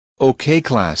Okay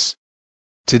class.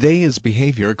 Today is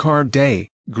behavior card day.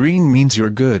 Green means you're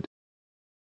good.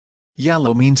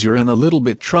 Yellow means you're in a little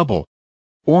bit trouble.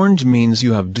 Orange means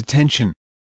you have detention.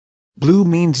 Blue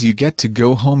means you get to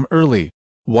go home early.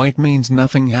 White means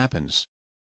nothing happens.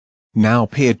 Now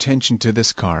pay attention to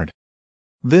this card.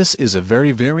 This is a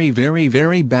very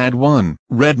bad one.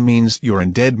 Red means you're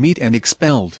in dead meat and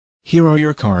expelled. Here are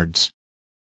your cards.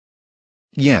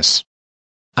 Yes.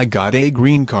 I got a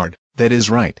green card, that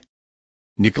is right.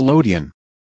 Nickelodeon.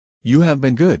 You have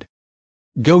been good.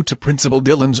 Go to Principal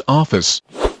Dylan's office.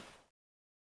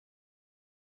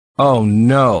 Oh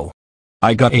no.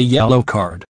 I got a yellow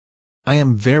card. I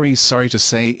am very sorry to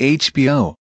say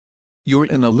HBO. You're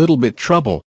in a little bit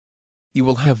trouble. You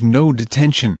will have no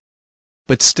detention.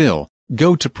 But still,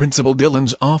 go to Principal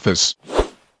Dylan's office.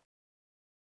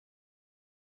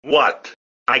 What?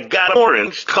 I got an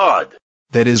orange card.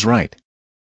 That is right.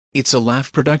 It's a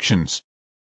Laugh Productions.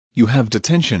 You have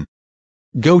detention.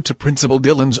 Go to Principal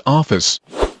Dylan's office.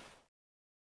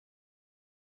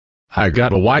 I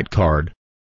got a white card.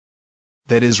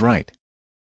 That is right.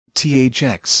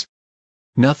 THX.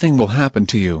 Nothing will happen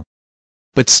to you.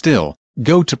 But still,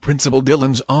 go to Principal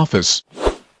Dylan's office.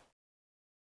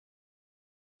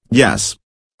 Yes.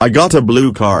 I got a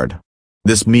blue card.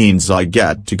 This means I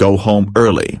get to go home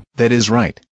early. That is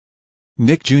right.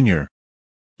 Nick Jr.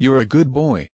 You're a good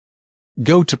boy.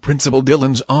 Go to Principal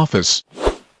Dylan's office.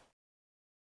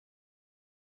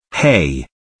 Hey.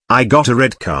 I got a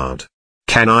red card.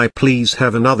 Can I please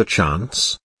have another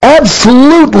chance?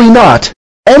 Absolutely not!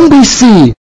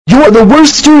 NBC, you are the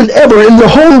worst student ever in the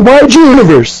whole wide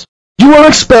universe. You are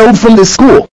expelled from this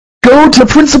school. Go to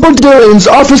Principal Dylan's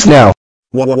office now.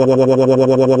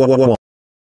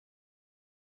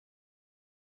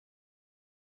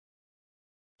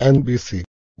 NBC,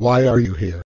 why are you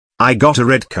here? I got a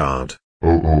red card.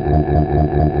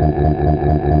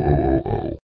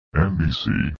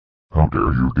 NBC, how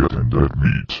dare you get in dead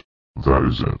meat? That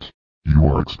is it. You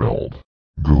are expelled.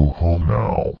 Go home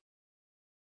now.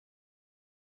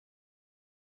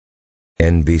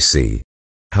 NBC.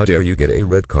 How dare you get a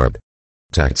red card?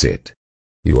 That's it.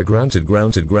 You are grounded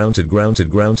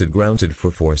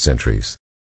for 4 centuries.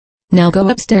 Now go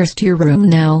upstairs to your room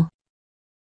now.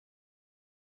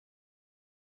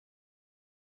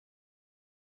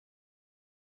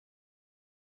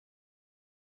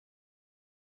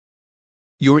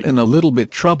 You're in a little bit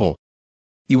trouble.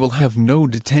 You will have no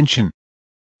detention.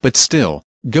 But still,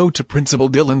 go to Principal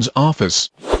Dylan's office.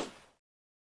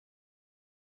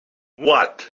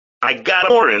 What? I got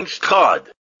an orange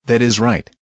card. That is right.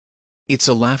 It's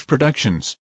a Laugh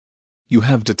Productions. You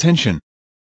have detention.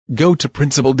 Go to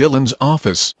Principal Dylan's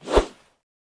office.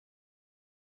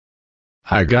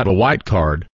 I got a white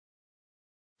card.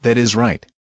 That is right.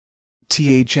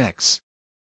 THX.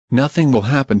 Nothing will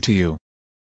happen to you.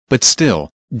 But still,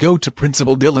 go to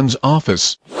Principal Dylan's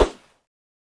office.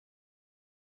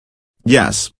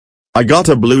 Yes. I got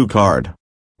a blue card.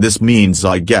 This means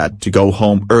I get to go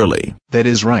home early. That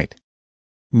is right.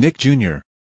 Nick Jr.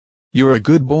 You're a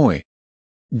good boy.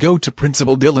 Go to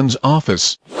Principal Dylan's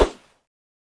office.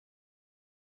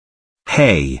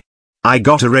 Hey. I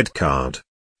got a red card.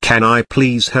 Can I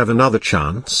please have another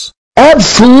chance?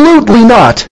 Absolutely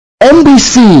not!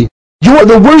 NBC, you are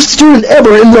the worst student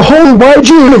ever in the whole wide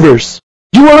universe.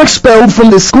 You are expelled from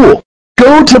this school.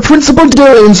 Go to Principal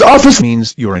Dylan's office.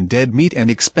 Means you're in dead meat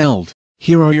and expelled.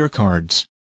 Here are your cards.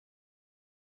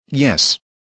 Yes.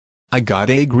 I got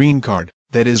a green card,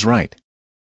 that is right.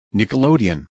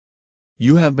 Nickelodeon.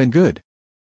 You have been good.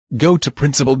 Go to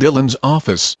Principal Dylan's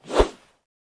office.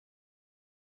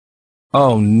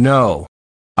 Oh no.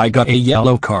 I got a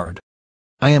yellow card.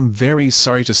 I am very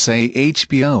sorry to say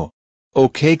HBO.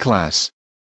 Okay class.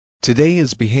 Today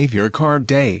is behavior card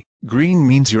day. Green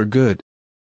means you're good.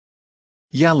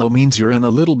 Yellow means you're in a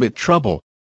little bit trouble.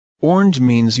 Orange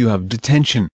means you have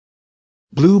detention.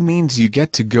 Blue means you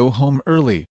get to go home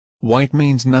early. White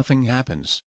means nothing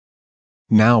happens.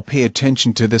 Now pay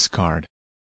attention to this card.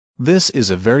 This is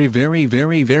a very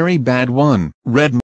bad one. Red